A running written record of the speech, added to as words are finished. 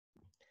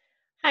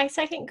Hi,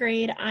 second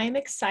grade. I'm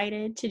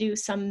excited to do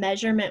some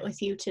measurement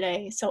with you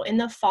today. So in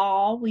the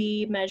fall,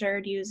 we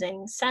measured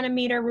using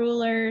centimeter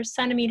rulers,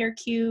 centimeter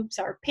cubes,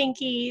 our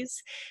pinkies.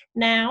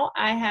 Now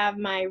I have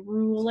my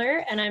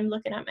ruler and I'm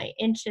looking at my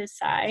inches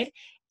side.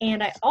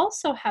 And I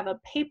also have a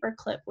paper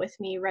clip with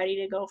me ready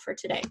to go for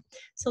today.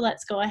 So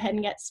let's go ahead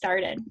and get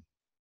started.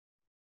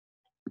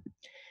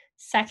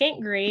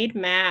 Second grade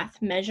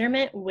math,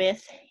 measurement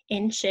with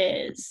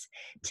inches.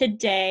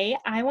 Today,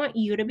 I want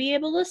you to be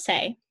able to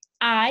say,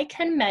 I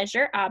can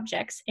measure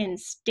objects in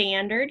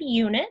standard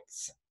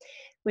units,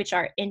 which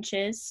are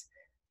inches.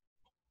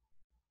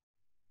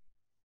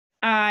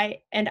 I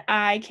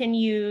can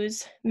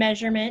use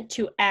measurement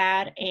to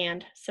add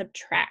and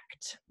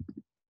subtract.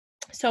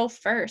 So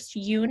first,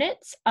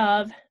 units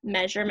of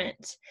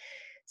measurement.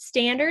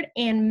 Standard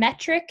and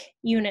metric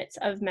units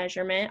of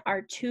measurement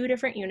are two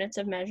different units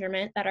of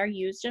measurement that are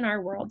used in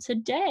our world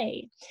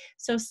today.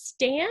 So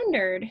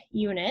standard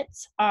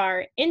units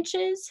are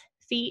inches,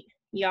 feet,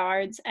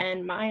 yards,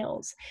 and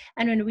miles.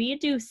 And when we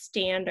do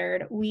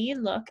standard, we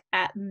look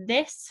at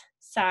this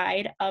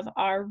side of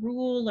our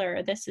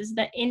ruler. This is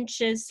the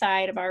inches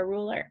side of our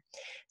ruler.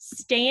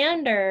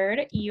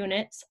 Standard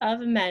units of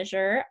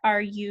measure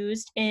are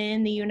used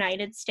in the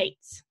United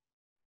States.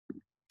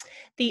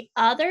 The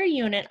other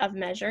unit of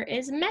measure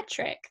is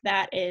metric.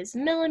 That is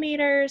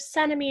millimeters,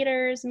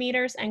 centimeters,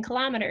 meters, and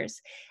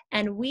kilometers.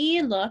 And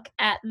we look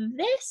at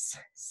this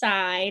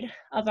side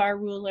of our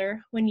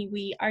ruler when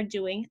we are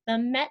doing the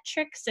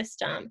metric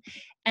system.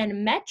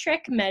 And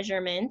metric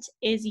measurement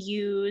is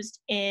used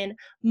in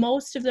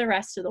most of the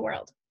rest of the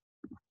world.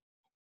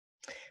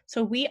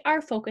 So we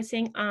are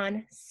focusing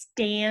on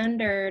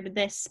standard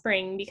this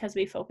spring because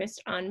we focused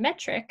on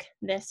metric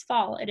this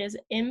fall. It is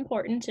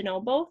important to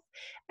know both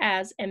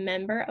as a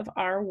member of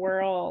our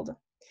world.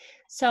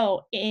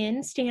 So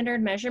in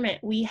standard measurement,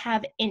 we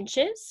have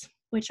inches,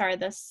 which are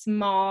the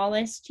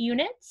smallest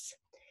units.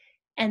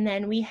 And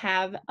then we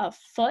have a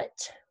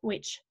foot,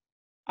 which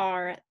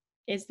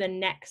is the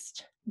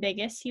next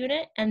biggest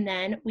unit, and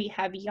then we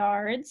have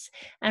yards,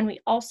 and we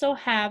also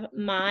have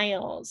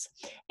miles.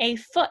 A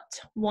foot,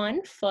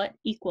 1 foot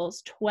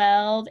equals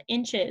 12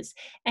 inches,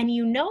 and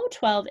you know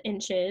 12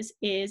 inches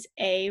is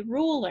a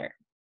ruler.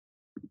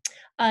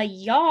 A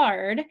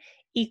yard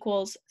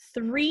equals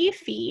 3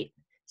 feet,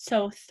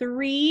 so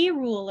 3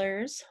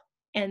 rulers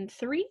and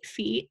 3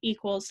 feet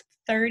equals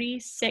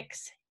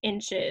 36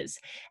 inches,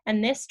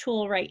 and this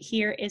tool right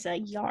here is a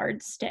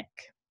yardstick.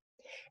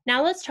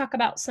 Now let's talk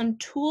about some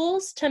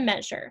tools to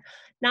measure.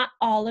 Not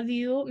all of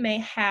you may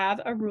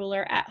have a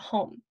ruler at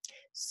home.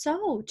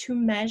 So to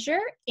measure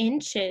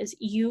inches,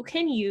 you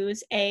can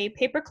use a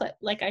paper clip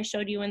like I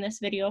showed you when this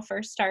video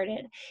first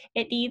started.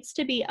 It needs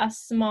to be a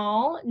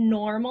small,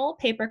 normal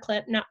paper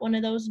clip, not one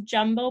of those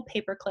jumbo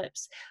paper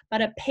clips,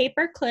 but a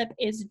paper clip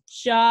is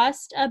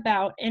just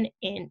about an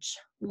inch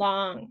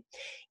long.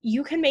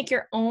 You can make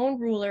your own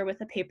ruler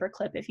with a paper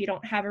clip if you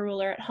don't have a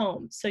ruler at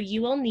home. So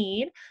you will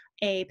need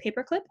a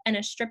paper clip and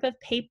a strip of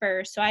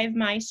paper. So I have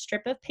my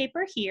strip of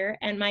paper here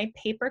and my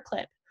paper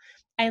clip.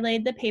 I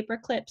laid the paper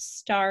clip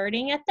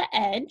starting at the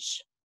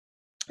edge,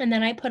 and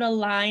then I put a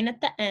line at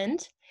the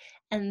end,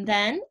 and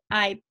then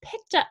I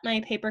picked up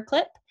my paper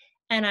clip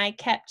and I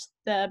kept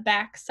the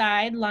back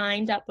side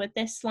lined up with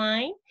this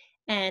line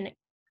and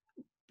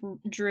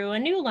drew a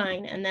new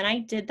line, and then I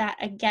did that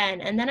again,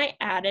 and then I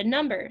added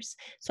numbers.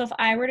 So if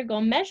I were to go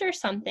measure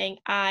something,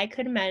 I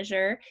could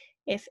measure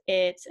if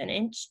it's an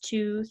inch,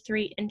 2,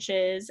 3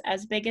 inches,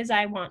 as big as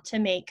I want to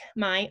make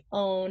my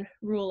own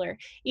ruler.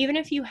 Even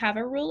if you have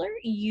a ruler,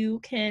 you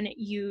can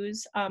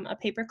use a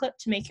paper clip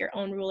to make your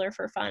own ruler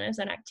for fun as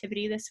an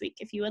activity this week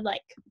if you would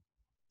like.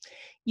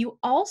 You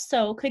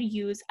also could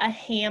use a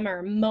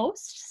hammer.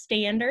 Most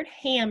standard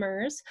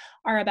hammers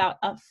are about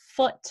a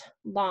foot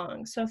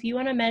long. So if you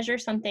want to measure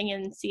something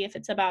and see if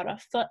it's about a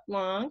foot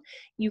long,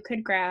 you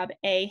could grab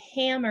a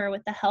hammer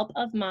with the help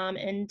of mom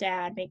and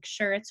dad. Make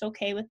sure it's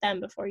okay with them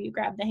before you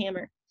grab the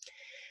hammer.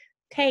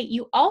 Okay,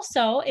 you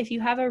also, if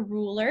you have a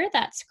ruler,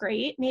 that's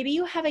great. Maybe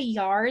you have a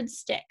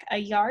yardstick. A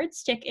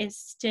yardstick is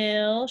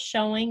still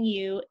showing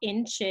you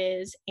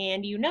inches,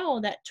 and you know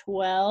that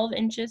 12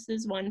 inches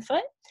is 1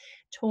 foot.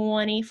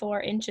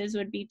 24 inches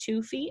would be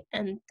 2 feet,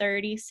 and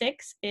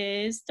 36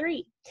 is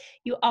 3.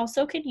 You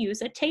also could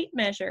use a tape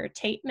measure.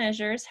 Tape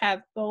measures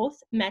have both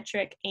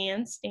metric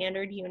and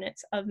standard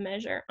units of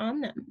measure on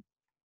them.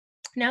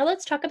 Now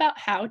let's talk about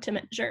how to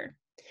measure.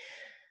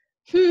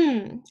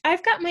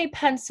 I've got my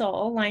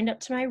pencil lined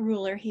up to my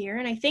ruler here,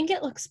 and I think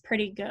it looks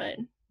pretty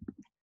good.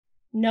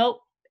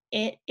 Nope.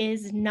 It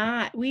is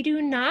not. We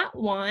do not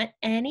want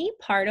any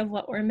part of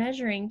what we're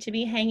measuring to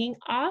be hanging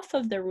off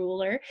of the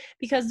ruler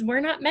because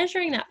we're not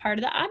measuring that part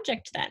of the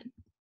object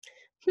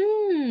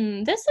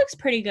then. This looks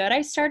pretty good.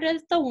 I started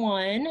at the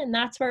 1 and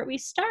that's where we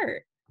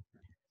start.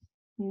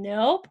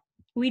 Nope.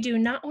 We do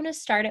not want to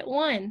start at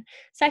 1.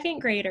 Second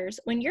graders,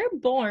 when you're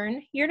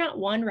born, you're not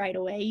 1 right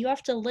away. You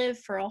have to live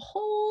for a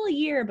whole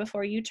year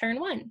before you turn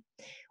 1.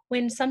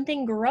 When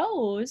something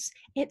grows,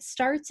 it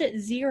starts at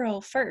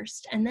 0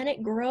 first, and then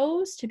it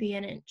grows to be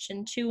an inch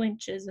and 2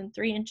 inches and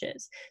 3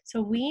 inches.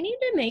 So we need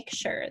to make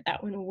sure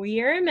that when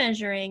we are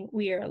measuring,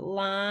 we are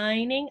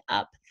lining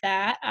up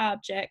that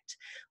object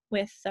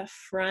with the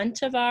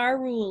front of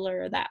our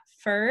ruler, that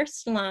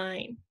first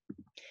line.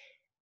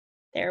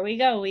 There we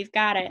go, we've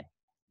got it.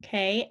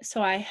 Okay,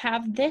 so I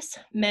have this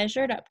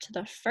measured up to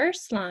the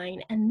first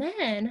line, and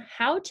then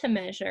how to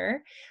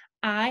measure,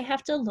 I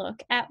have to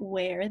look at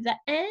where the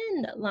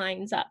end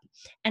lines up.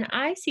 And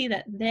I see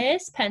that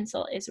this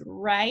pencil is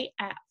right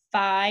at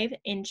 5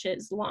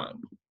 inches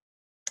long.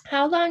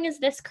 How long is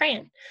this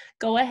crayon?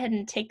 Go ahead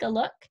and take a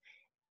look.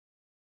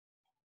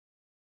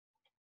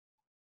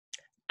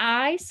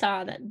 I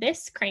saw that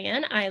this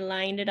crayon, I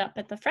lined it up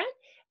at the front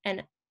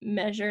and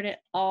measured it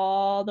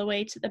all the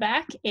way to the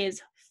back,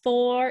 is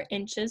 4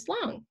 inches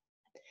long.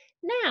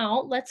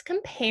 Now let's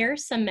compare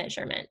some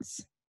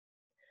measurements.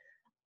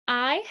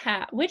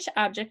 Which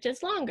object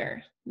is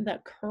longer, the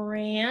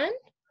crayon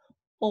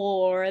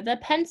or the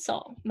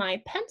pencil?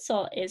 My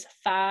pencil is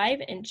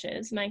 5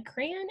 inches, my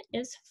crayon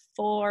is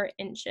 4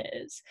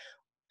 inches.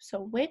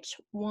 So which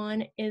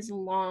one is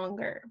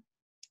longer?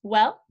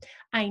 Well,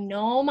 I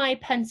know my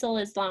pencil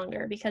is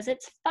longer because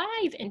it's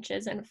 5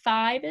 inches and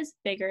 5 is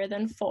bigger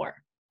than 4.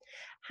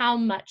 How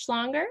much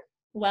longer?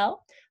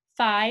 Well,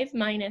 5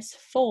 minus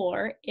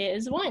 4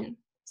 is 1.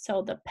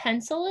 So the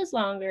pencil is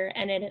longer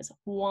and it is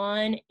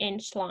 1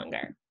 inch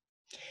longer.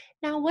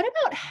 Now, what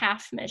about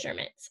half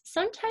measurements?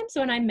 Sometimes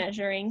when I'm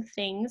measuring,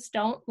 things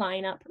don't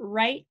line up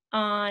right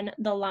on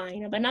the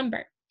line of a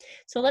number.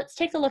 So let's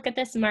take a look at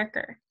this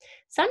marker.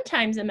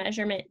 Sometimes a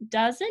measurement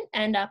doesn't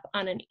end up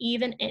on an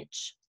even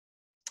inch.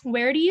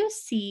 Where do you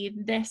see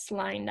this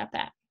lined up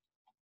at?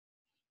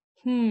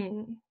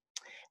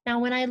 Now,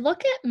 when I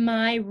look at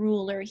my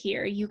ruler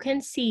here, you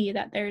can see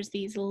that there's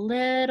these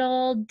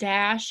little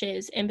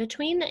dashes in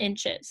between the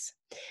inches.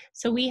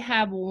 So we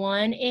have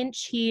 1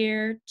 inch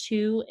here,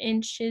 2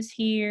 inches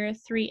here,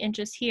 3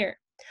 inches here.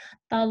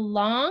 The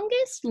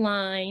longest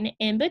line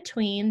in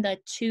between the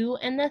 2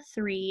 and the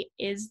 3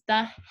 is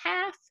the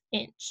half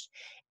inch.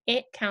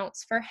 It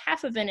counts for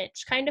half of an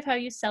inch, kind of how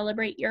you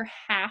celebrate your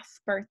half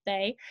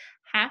birthday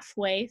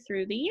halfway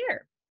through the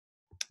year.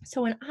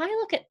 So when I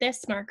look at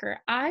this marker,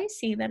 I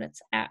see that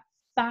it's at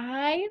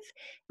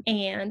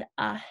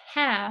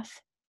 5.5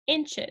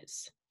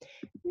 inches.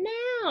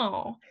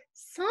 Now,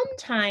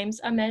 sometimes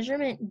a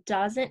measurement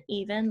doesn't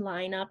even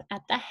line up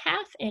at the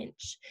half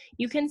inch.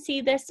 You can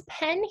see this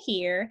pen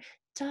here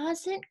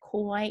doesn't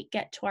quite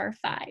get to our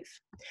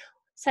 5.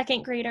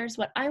 Second graders,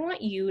 what I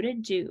want you to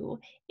do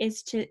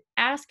is to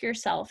ask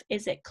yourself,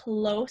 is it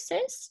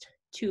closest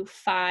to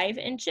 5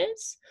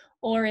 inches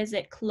or is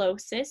it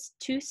closest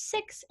to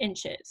 6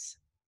 inches?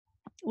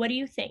 What do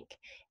you think?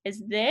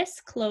 Is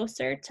this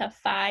closer to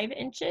 5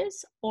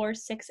 inches or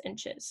 6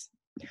 inches?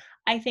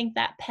 I think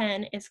that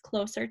pen is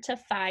closer to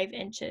 5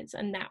 inches,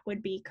 and that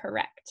would be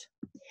correct.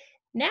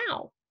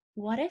 Now,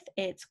 what if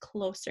it's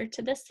closer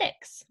to the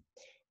 6?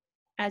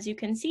 As you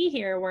can see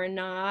here, we're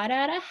not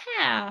at a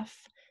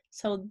half,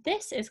 so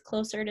this is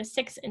closer to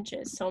 6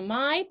 inches. So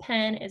my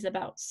pen is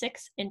about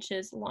 6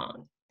 inches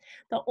long.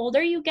 The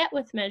older you get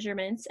with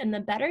measurements and the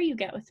better you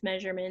get with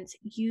measurements,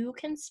 you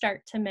can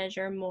start to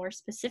measure more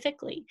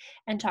specifically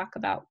and talk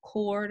about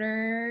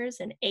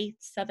quarters and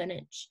eighths of an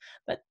inch.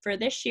 But for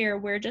this year,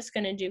 we're just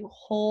going to do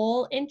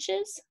whole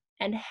inches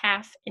and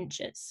half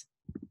inches.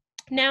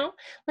 Now,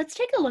 let's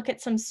take a look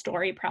at some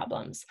story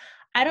problems.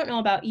 I don't know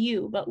about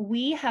you, but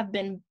we have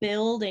been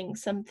building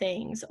some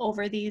things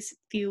over these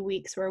few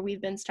weeks where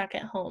we've been stuck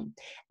at home.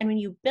 And when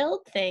you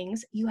build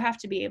things, you have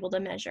to be able to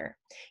measure.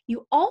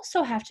 You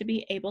also have to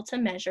be able to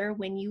measure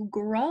when you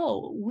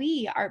grow.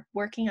 We are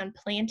working on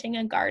planting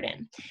a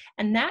garden,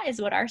 and that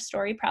is what our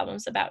story problem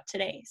is about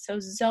today. So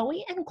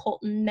Zoe and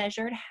Colton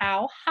measured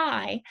how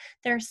high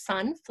their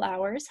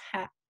sunflowers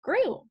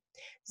grew.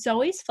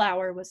 Zoe's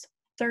flower was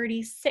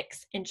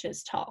 36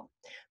 inches tall.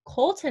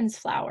 Colton's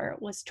flower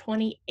was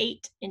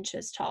 28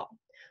 inches tall.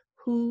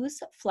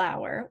 Whose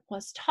flower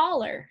was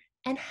taller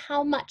and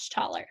how much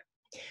taller?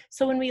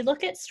 So when we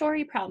look at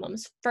story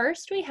problems,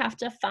 first we have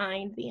to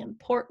find the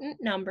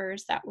important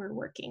numbers that we're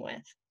working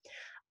with.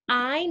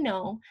 I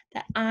know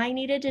that I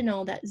needed to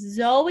know that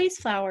Zoe's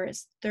flower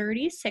is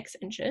 36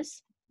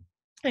 inches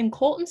and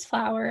Colton's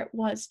flower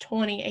was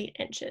 28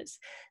 inches.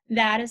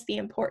 That is the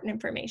important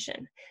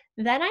information.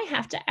 Then I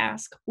have to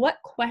ask,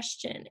 what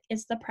question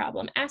is the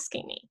problem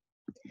asking me?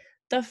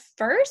 The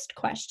first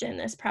question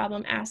this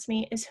problem asked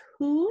me is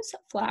whose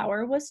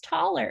flower was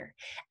taller?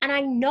 And I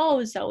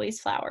know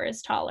Zoe's flower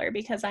is taller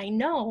because I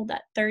know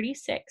that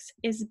 36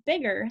 is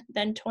bigger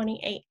than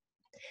 28.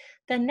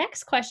 The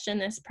next question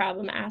this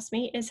problem asked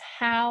me is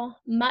how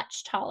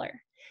much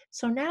taller?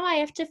 So now I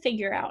have to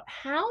figure out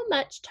how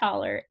much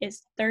taller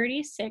is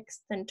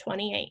 36 than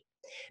 28.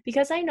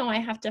 Because I know I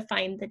have to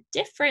find the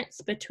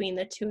difference between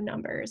the two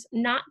numbers,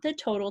 not the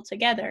total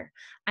together.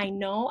 I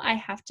know I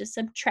have to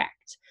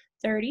subtract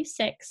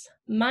 36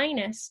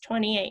 minus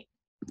 28,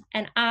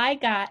 and I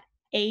got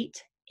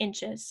 8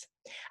 inches.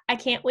 I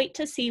can't wait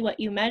to see what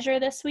you measure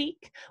this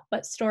week,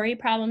 what story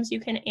problems you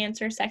can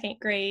answer second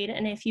grade,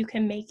 and if you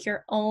can make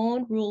your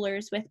own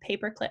rulers with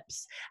paper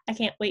clips. I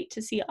can't wait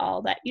to see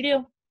all that you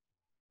do.